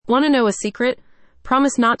Want to know a secret?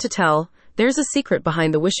 Promise not to tell. There's a secret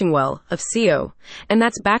behind the wishing well of SEO, and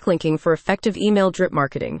that's backlinking for effective email drip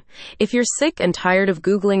marketing. If you're sick and tired of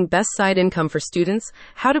Googling best side income for students,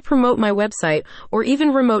 how to promote my website, or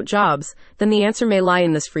even remote jobs, then the answer may lie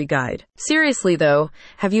in this free guide. Seriously though,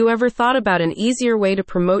 have you ever thought about an easier way to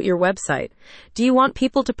promote your website? Do you want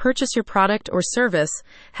people to purchase your product or service?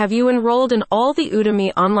 Have you enrolled in all the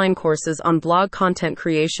Udemy online courses on blog content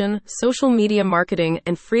creation, social media marketing,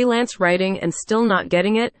 and freelance writing and still not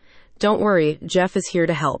getting it? Don't worry, Jeff is here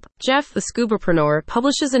to help. Jeff, the Scubapreneur,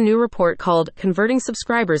 publishes a new report called Converting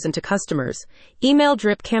Subscribers into Customers, Email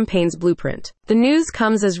Drip Campaigns Blueprint. The news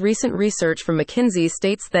comes as recent research from McKinsey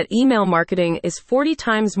states that email marketing is 40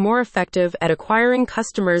 times more effective at acquiring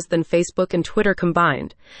customers than Facebook and Twitter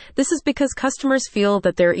combined. This is because customers feel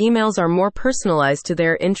that their emails are more personalized to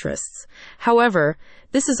their interests. However,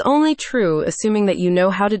 this is only true assuming that you know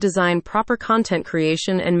how to design proper content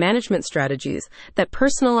creation and management strategies that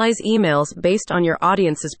personalize emails based on your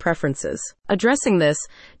audience's preferences. Addressing this,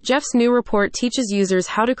 Jeff's new report teaches users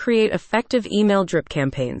how to create effective email drip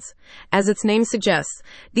campaigns. As its name suggests,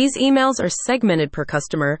 these emails are segmented per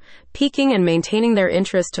customer, piquing and maintaining their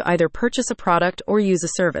interest to either purchase a product or use a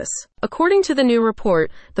service. According to the new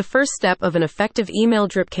report, the first step of an effective email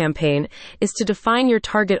drip campaign is to define your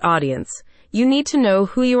target audience. You need to know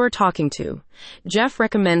who you are talking to. Jeff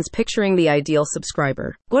recommends picturing the ideal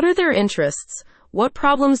subscriber. What are their interests? What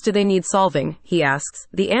problems do they need solving? He asks.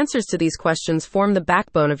 The answers to these questions form the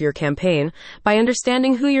backbone of your campaign. By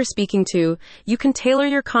understanding who you're speaking to, you can tailor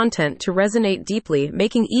your content to resonate deeply,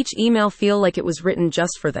 making each email feel like it was written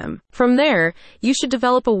just for them. From there, you should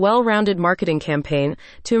develop a well-rounded marketing campaign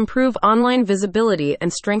to improve online visibility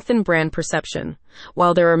and strengthen brand perception.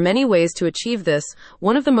 While there are many ways to achieve this,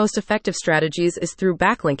 one of the most effective strategies is through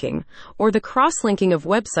backlinking, or the cross-linking of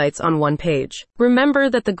websites on one page. Remember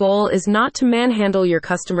that the goal is not to manhandle your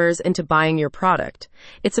customers into buying your product.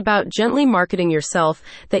 It's about gently marketing yourself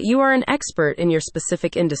that you are an expert in your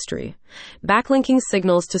specific industry. Backlinking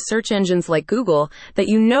signals to search engines like Google that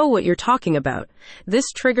you know what you're talking about. This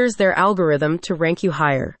triggers their algorithm to rank you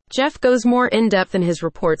higher. Jeff goes more in-depth in his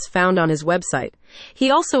reports found on his website.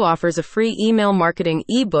 He also offers a free email marketing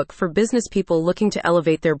ebook for business people looking to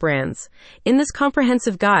elevate their brands. In this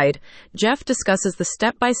comprehensive guide, Jeff discusses the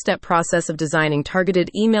step-by-step process of designing targeted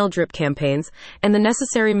email drip campaigns and the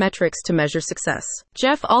necessary metrics to measure success.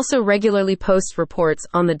 Jeff also regularly posts reports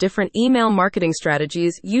on the different email marketing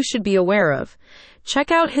strategies you should be aware of.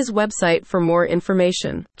 Check out his website for more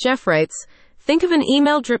information. Jeff writes, think of an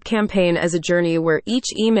email drip campaign as a journey where each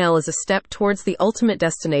email is a step towards the ultimate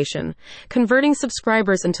destination, converting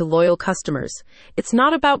subscribers into loyal customers. It's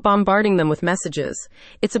not about bombarding them with messages.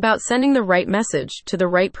 It's about sending the right message to the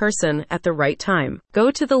right person at the right time.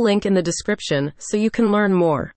 Go to the link in the description so you can learn more.